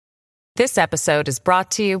This episode is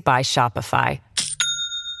brought to you by Shopify.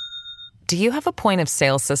 Do you have a point of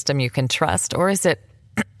sale system you can trust, or is it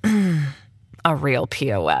a real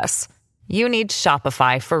POS? You need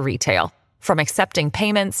Shopify for retail. From accepting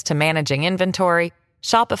payments to managing inventory,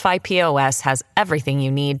 Shopify POS has everything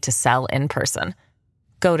you need to sell in person.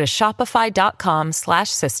 Go to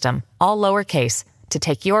shopify.com/system, all lowercase, to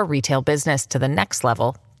take your retail business to the next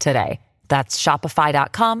level today. That's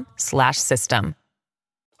shopify.com/system.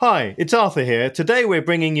 Hi, it's Arthur here. Today we're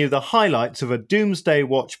bringing you the highlights of a Doomsday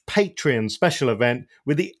Watch Patreon special event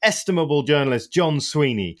with the estimable journalist John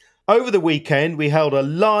Sweeney. Over the weekend, we held a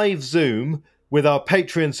live Zoom with our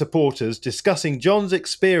Patreon supporters discussing John's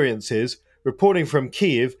experiences reporting from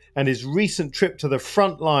Kyiv and his recent trip to the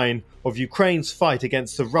front line of Ukraine's fight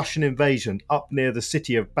against the Russian invasion up near the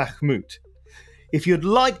city of Bakhmut. If you'd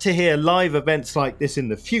like to hear live events like this in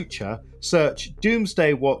the future, search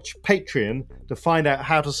Doomsday Watch Patreon to find out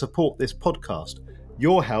how to support this podcast.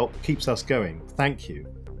 Your help keeps us going. Thank you.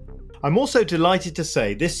 I'm also delighted to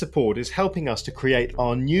say this support is helping us to create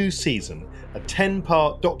our new season, a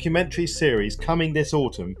 10-part documentary series coming this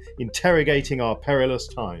autumn interrogating our perilous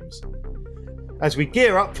times. As we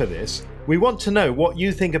gear up for this, we want to know what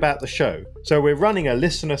you think about the show, so we're running a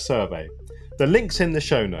listener survey. The link's in the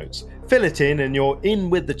show notes. Fill it in and you're in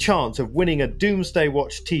with the chance of winning a Doomsday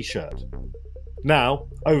Watch t-shirt. Now,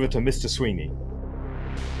 over to Mr. Sweeney.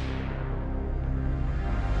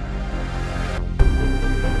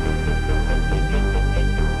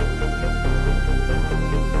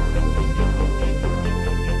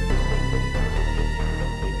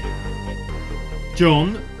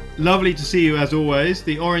 John, lovely to see you as always.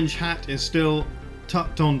 The orange hat is still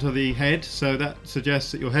tucked onto the head, so that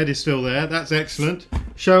suggests that your head is still there. That's excellent.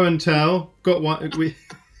 Show and tell. Got one.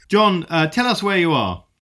 John, tell us where you are.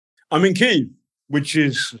 I'm in Kyiv, which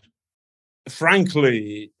is,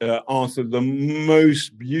 frankly, Arthur, the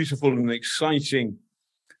most beautiful and exciting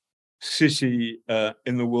city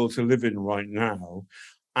in the world to live in right now.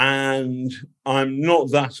 And I'm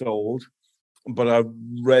not that old, but I've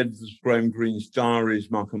read Graham Greene's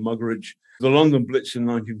diaries, Malcolm Muggeridge, the London Blitz in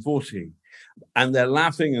 1940. And they're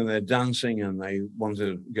laughing and they're dancing and they want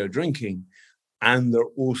to go drinking. And they're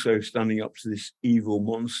also standing up to this evil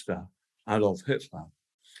monster, Adolf Hitler.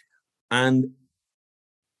 And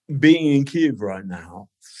being in Kyiv right now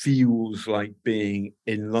feels like being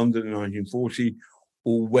in London in 1940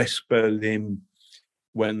 or West Berlin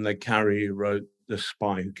when Le Carré wrote The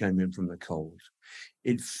Spy Who Came In From the Cold.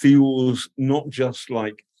 It feels not just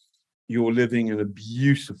like you're living in a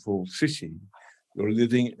beautiful city, you're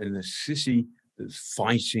living in a city that's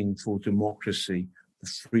fighting for democracy, for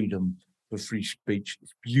freedom, for free speech.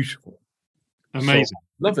 It's beautiful. Amazing. So,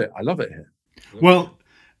 love it. I love it here. Well,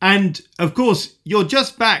 and of course, you're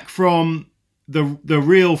just back from the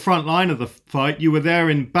real front line of the fight. You were there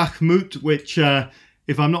in Bakhmut, which,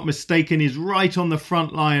 if I'm not mistaken, is right on the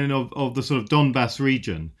front line of the sort of Donbass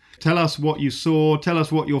region. Tell us what you saw. Tell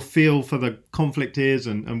us what your feel for the conflict is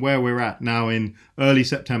and where we're at now in early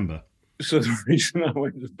September. So the reason I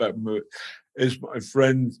went to Bakhmut is my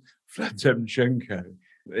friend Vlad Demchenko,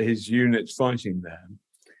 his unit's fighting there.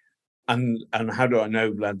 And how do I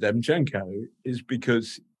know Vlad Demchenko? Is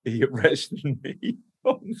because he arrested me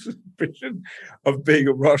on suspicion of being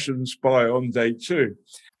a Russian spy on day 2.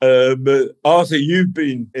 But Arthur, you've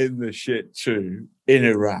been in the shit too, in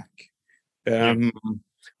Iraq. And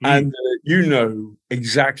you know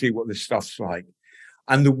exactly what this stuff's like.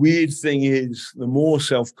 And the weird thing is, the more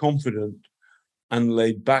self-confident and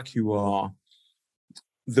laid back you are,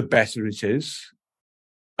 the better it is,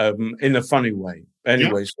 in a funny way.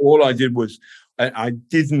 Anyway, so all I did was, I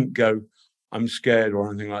didn't go, I'm scared or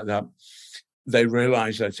anything like that. They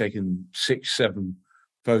realized I'd taken 6, 7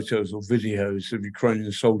 photos or videos of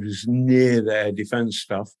Ukrainian soldiers near their defense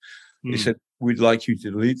stuff. They said, we'd like you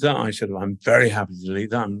to delete that. I said, well, I'm very happy to delete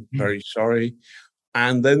that. I'm very sorry.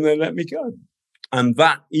 And then they let me go. And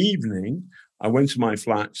that evening, I went to my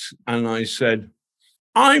flat and I said,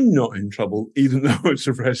 I'm not in trouble, even though I was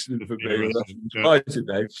arrested for being a Russian spy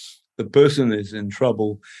today. The person that's in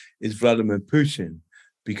trouble is Vladimir Putin,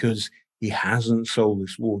 because he hasn't sold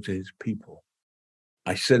this war to his people.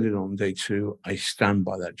 I said it on day 2. I stand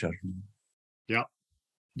by that judgment. Yeah.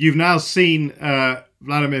 You've now seen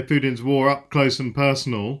Vladimir Putin's war up close and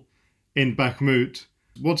personal in Bakhmut.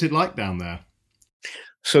 What's it like down there?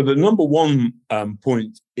 So the number one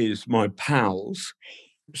point is my pals.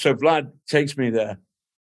 So Vlad takes me there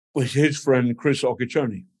with his friend Chris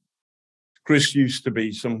Occhicioni. Chris used to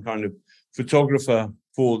be some kind of photographer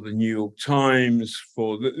for the New York Times,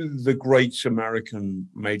 for the great American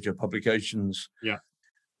major publications. Yeah.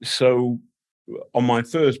 So on my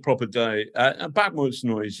first proper day, Bakhmut's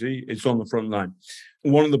noisy, it's on the front line.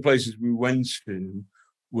 One of the places we went to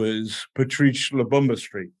was Patrice-Lubomba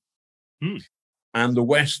Street. And the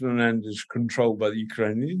western end is controlled by the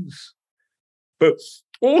Ukrainians. But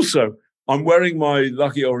also, I'm wearing my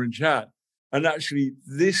lucky orange hat. And actually,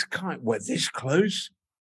 we're this close.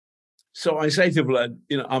 So I say to Vlad,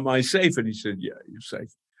 am I safe? And he said, yeah, you're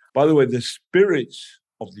safe. By the way, the spirit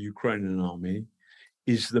of the Ukrainian army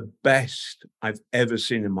is the best I've ever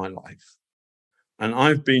seen in my life. And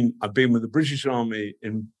I've been with the British Army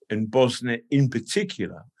in Bosnia in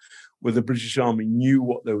particular, where the British Army knew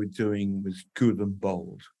what they were doing was good and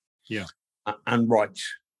bold. Yeah. And right.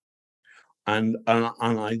 And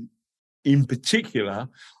I, in particular,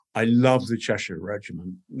 I love the Cheshire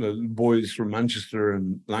Regiment, the boys from Manchester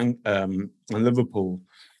and Liverpool,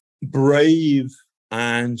 brave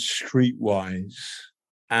and streetwise.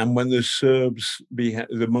 And when the Serbs, the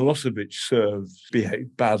Milosevic Serbs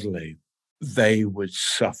behaved badly, they would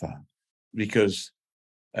suffer because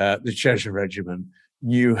the Cheshire Regiment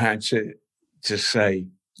knew how to say,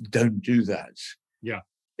 don't do that. Yeah.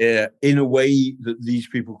 In a way that these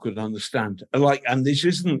people could understand. And this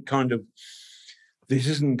isn't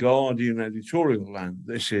Guardian editorial land.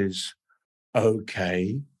 This is,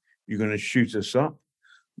 okay, you're going to shoot us up.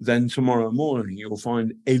 Then tomorrow morning, you'll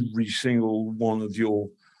find every single one of your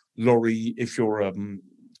lorry, if you're,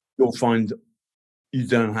 you'll find you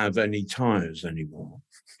don't have any tires anymore.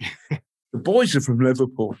 The boys are from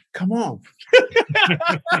Liverpool. Come on.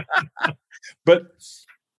 But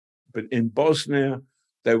in Bosnia,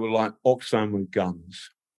 they were like oxen with guns.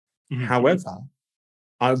 Mm-hmm. However,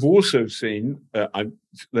 I've also seen,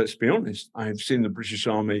 let's be honest, I've seen the British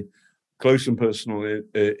Army close and personal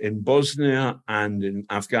in Bosnia and in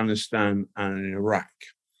Afghanistan and in Iraq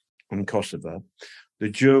and Kosovo. The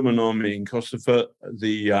German army in Kosovo,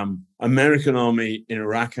 the American army in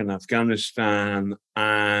Iraq and Afghanistan,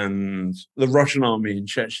 and the Russian army in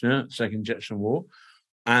Chechnya, Second Chechen War,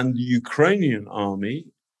 and the Ukrainian army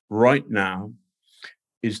right now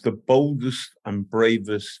is the boldest and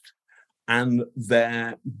bravest, and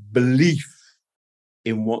their belief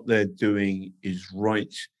in what they're doing is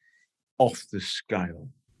right off the scale.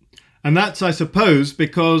 And that's, I suppose,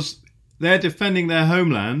 because they're defending their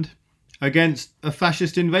homeland against a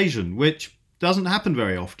fascist invasion, which doesn't happen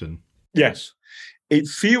very often. Yes. It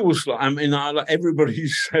feels like, everybody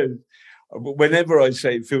says, whenever I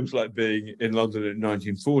say it feels like being in London in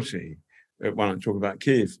 1940, when I talk about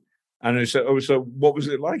Kiev, and I said, so what was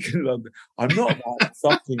it like in London? I'm not like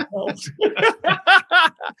something else.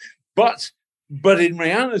 But in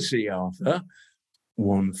reality, Arthur,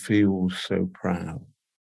 one feels so proud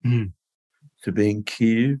to be in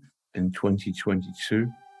Kiev in 2022.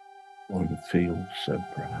 One feels so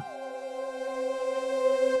proud.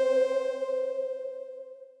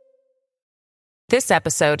 This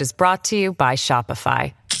episode is brought to you by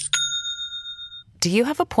Shopify. Do you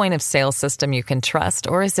have a point of sale system you can trust,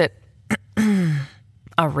 or is it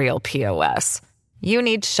a real POS? You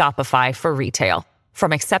need Shopify for retail.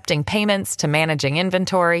 From accepting payments to managing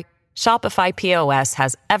inventory, Shopify POS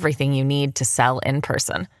has everything you need to sell in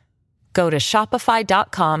person. Go to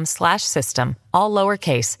shopify.com/system, all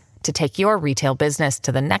lowercase, to take your retail business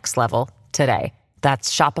to the next level today.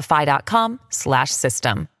 That's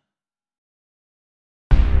shopify.com/system.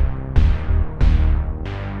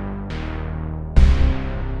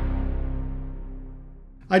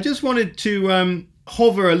 I just wanted to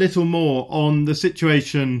hover a little more on the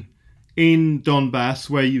situation in Donbass,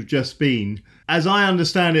 where you've just been. As I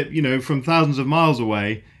understand it, from thousands of miles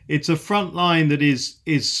away, it's a front line that is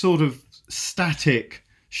sort of static,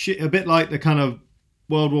 a bit like the kind of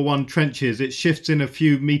World War I trenches. It shifts in a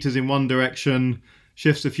few meters in one direction,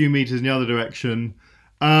 shifts a few meters in the other direction.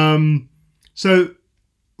 So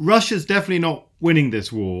Russia's definitely not winning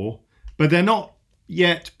this war, but they're not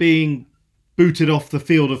yet being booted off the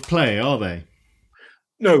field of play, are they?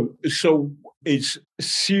 No. So it's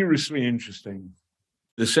seriously interesting.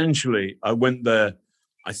 Essentially, I went there,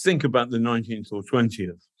 I think about the 19th or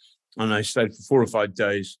 20th, and I stayed for 4 or 5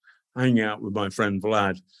 days hanging out with my friend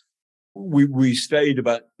Vlad. We stayed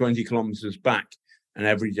about 20 kilometers back, and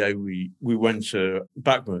every day we went to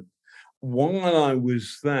Bakhmut. While I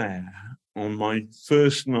was there on my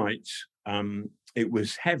first night, it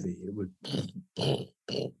was heavy. It was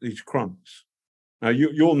these crumbs. Now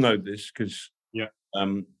you'll know this because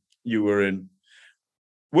you were in.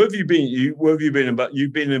 Where have you been? Where have you been?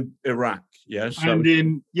 You've been in Iraq, yes, and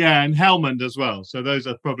in Helmand as well. So those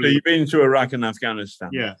are probably. So you've been to Iraq and Afghanistan.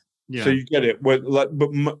 Yeah. So you get it. Well,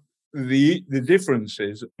 the difference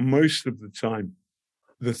is most of the time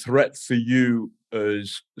the threat for you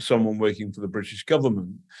as someone working for the British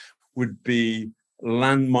government would be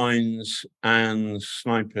landmines and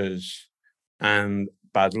snipers and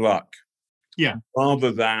bad luck. Yeah.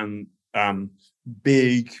 Rather than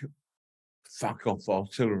big fuck off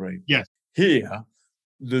artillery. Yes. Here,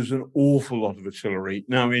 there's an awful lot of artillery.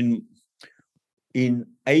 Now, in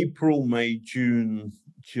April, May, June,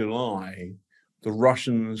 July, the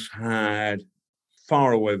Russians had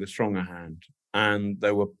far away the stronger hand, and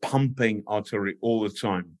they were pumping artillery all the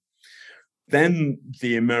time. Then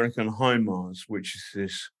the American HIMARS, which is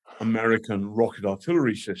this American rocket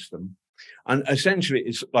artillery system, and essentially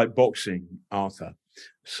it's like boxing, Arthur.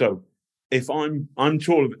 So if I'm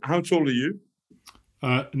tall, how tall are you?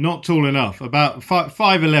 Not tall enough. About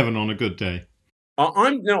 5'11" on a good day.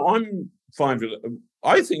 I'm 5'11".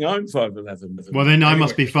 I think I'm 5'11". Well, then I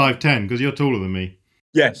must be 5'10" because you're taller than me.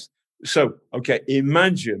 Yes. So, okay,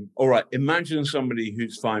 imagine somebody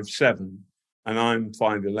who's 5'7" and I'm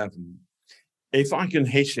 5'11". If I can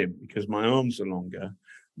hit him because my arms are longer,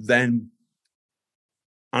 then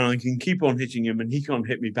and I can keep on hitting him and he can't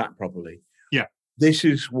hit me back properly. Yeah. This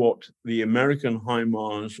is what the American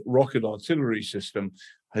HIMARS rocket artillery system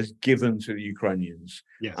has given to the Ukrainians.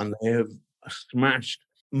 Yes. And they have smashed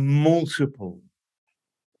multiple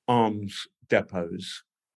arms depots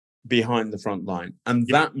behind the front line. And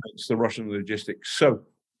that makes the Russian logistics. So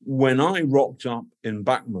when I rocked up in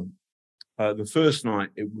Bakhmut, the first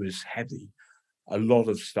night, it was heavy, a lot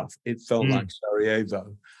of stuff. It felt like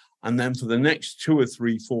Sarajevo. And then for the next 2 or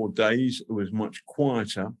 3, 4 days, it was much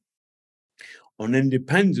quieter. On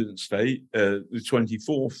Independence Day, the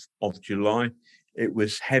 24th of July, it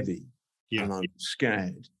was heavy, and I was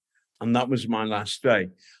scared. And that was my last day.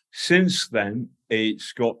 Since then,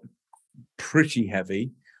 it's got pretty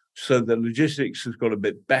heavy. So the logistics has got a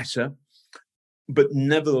bit better. But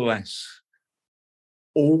nevertheless,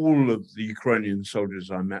 all of the Ukrainian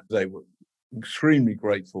soldiers I met, they were extremely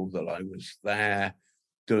grateful that I was there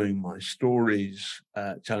doing my stories,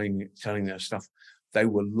 telling their stuff. They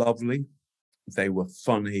were lovely. They were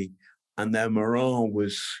funny, and their morale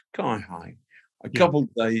was sky high. A couple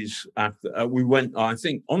of days after we went, I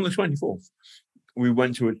think on the 24th, we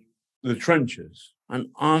went to the trenches. And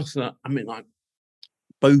Arthur, like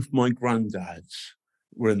both my granddads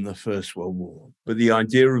were in the First World War, but the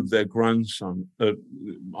idea of their grandson,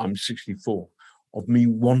 I'm 64, of me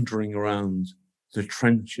wandering around the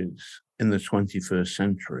trenches in the 21st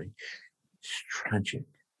century, it's tragic.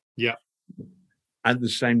 Yeah. At the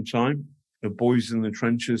same time, the boys in the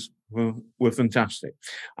trenches were fantastic.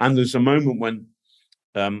 And there's a moment when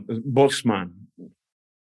Botsman,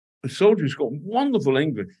 a soldier who's got wonderful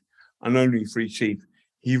English and only 3 teeth,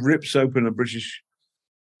 he rips open a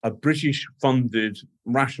British-funded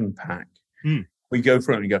ration pack. We go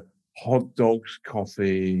through it and go, hot dogs,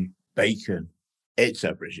 coffee, bacon. It's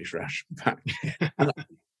a British ration pack. and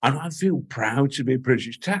I feel proud to be a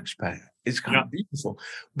British taxpayer. It's kind of beautiful.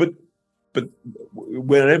 But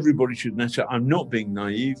where everybody should know, I'm not being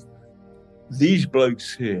naive. These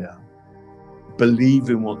blokes here believe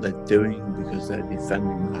in what they're doing because they're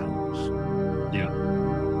defending the house. Yeah.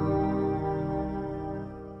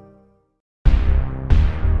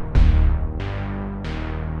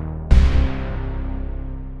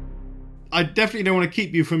 I definitely don't want to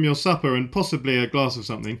keep you from your supper and possibly a glass of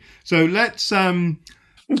something. So let's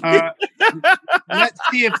let's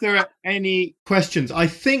see if there are any questions. I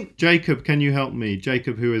think Jacob, can you help me?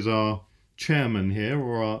 Jacob, who is our chairman here,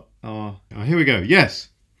 or here we go. Yes.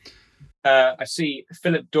 I see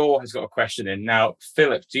Philip Dorr has got a question in. Now,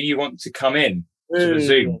 Philip, do you want to come in to the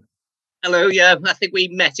Zoom? Hello, yeah. I think we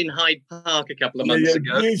met in Hyde Park a couple of months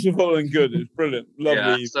ago. Beautiful and good. It's brilliant.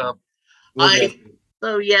 Lovely.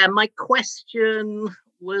 My question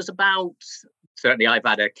was about, certainly I've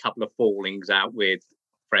had a couple of fallings out with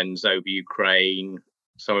friends over Ukraine,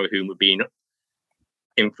 some of whom have been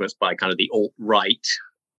influenced by kind of the alt-right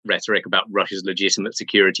rhetoric about Russia's legitimate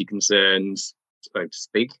security concerns, so to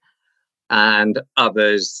speak, and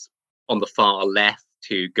others on the far left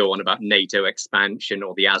who go on about NATO expansion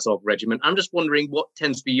or the Azov regiment. I'm just wondering what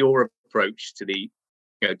tends to be your approach to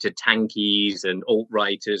to tankies and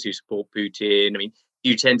alt-righters who support Putin. I mean, do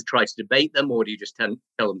you tend to try to debate them, or do you just tell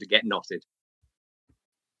them to get knotted?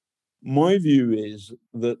 My view is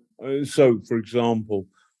that, for example,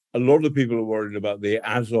 a lot of people are worried about the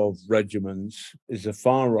Azov regiment. Is a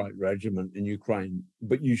far-right regiment in Ukraine,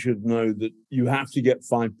 but you should know that you have to get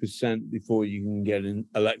 5% before you can get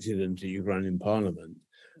elected into Ukrainian parliament.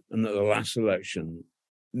 And at the last election,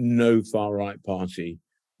 no far-right party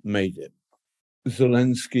made it.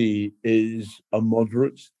 Zelensky is a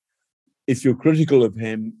moderate. if you're critical of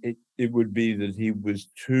him, it would be that he was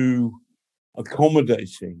too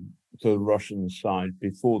accommodating to the Russian side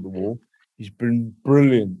before the war. He's been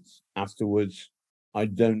brilliant afterwards. I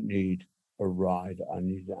don't need a ride. I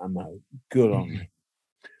need ammo. Good on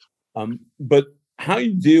you. But how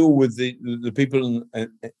you deal with the people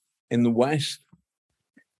in the West,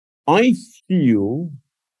 I feel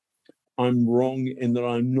I'm wrong in that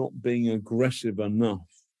I'm not being aggressive enough.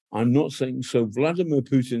 I'm not saying so. Vladimir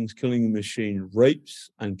Putin's killing machine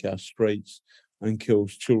rapes and castrates and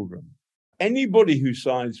kills children. Anybody who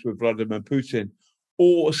sides with Vladimir Putin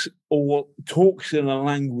or talks in a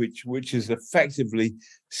language which is effectively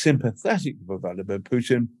sympathetic for Vladimir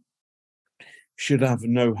Putin should have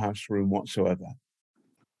no house room whatsoever.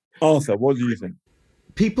 Arthur, what do you think?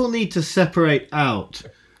 People need to separate out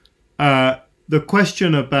the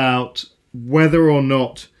question about whether or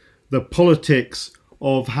not the politics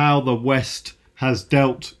of how the West has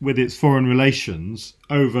dealt with its foreign relations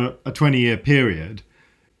over a 20-year period,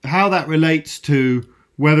 how that relates to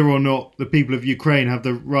whether or not the people of Ukraine have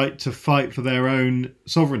the right to fight for their own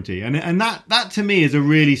sovereignty. And that to me is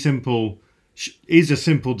a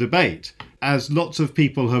simple debate. As lots of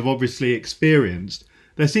people have obviously experienced,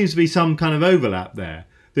 there seems to be some kind of overlap there,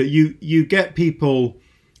 that you get people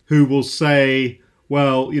who will say,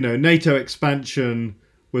 well, NATO expansion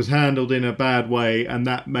was handled in a bad way and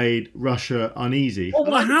that made Russia uneasy.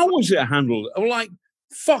 Well, how was it handled?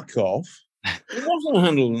 Fuck off. It wasn't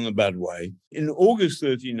handled in a bad way. In August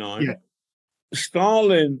 1939,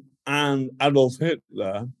 Stalin and Adolf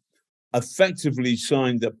Hitler effectively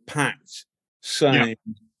signed a pact saying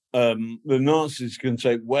the Nazis can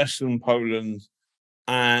take Western Poland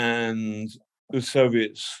and the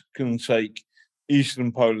Soviets can take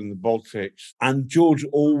Eastern Poland, the Baltics. And George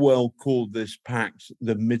Orwell called this pact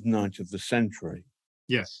the midnight of the century.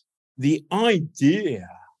 Yes. The idea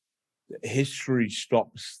that history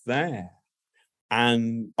stops there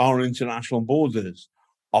and our international borders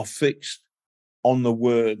are fixed on the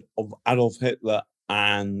word of Adolf Hitler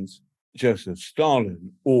and Joseph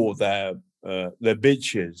Stalin, or their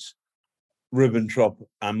bitches, Ribbentrop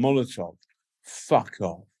and Molotov. Fuck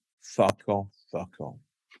off. Fuck off. Fuck off.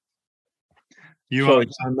 You're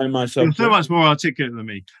so much more articulate than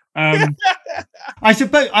me. I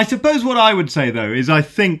suppose what I would say, though, is I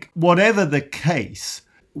think whatever the case,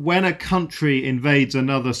 when a country invades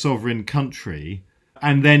another sovereign country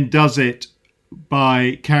and then does it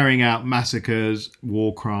by carrying out massacres,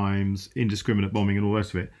 war crimes, indiscriminate bombing and all the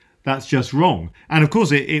rest of it, that's just wrong. And of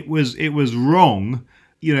course it was wrong,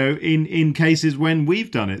 in cases when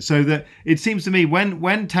we've done it. So that it seems to me when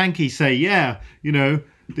tankies say,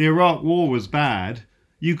 the Iraq war was bad,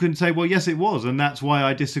 you can say, well, yes, it was, and that's why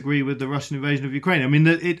I disagree with the Russian invasion of Ukraine. I mean,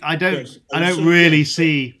 I don't really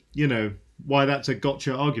see, why that's a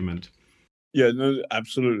gotcha argument. Yeah, no,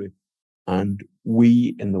 absolutely. And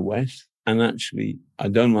we in the West, and actually, I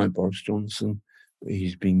don't like Boris Johnson, but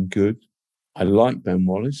he's been good. I like Ben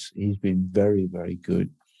Wallace. He's been very, very good.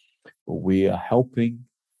 But we are helping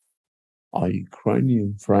our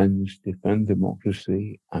Ukrainian friends defend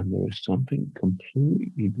democracy, and there is something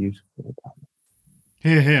completely beautiful about it.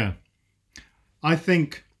 Hear, hear. I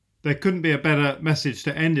think there couldn't be a better message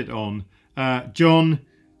to end it on. John,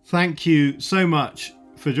 thank you so much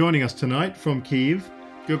for joining us tonight from Kyiv.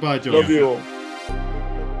 Goodbye, John. Love you all.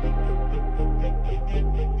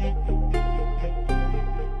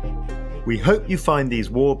 We hope you find these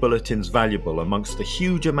war bulletins valuable amongst the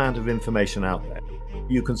huge amount of information out there.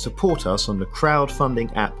 You can support us on the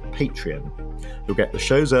crowdfunding app Patreon. You'll get the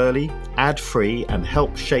shows early, ad-free, and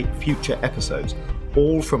help shape future episodes,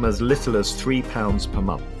 all from as little as £3 per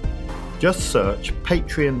month. Just search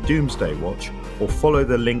Patreon Doomsday Watch or follow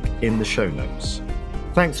the link in the show notes.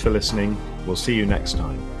 Thanks for listening. We'll see you next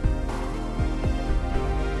time.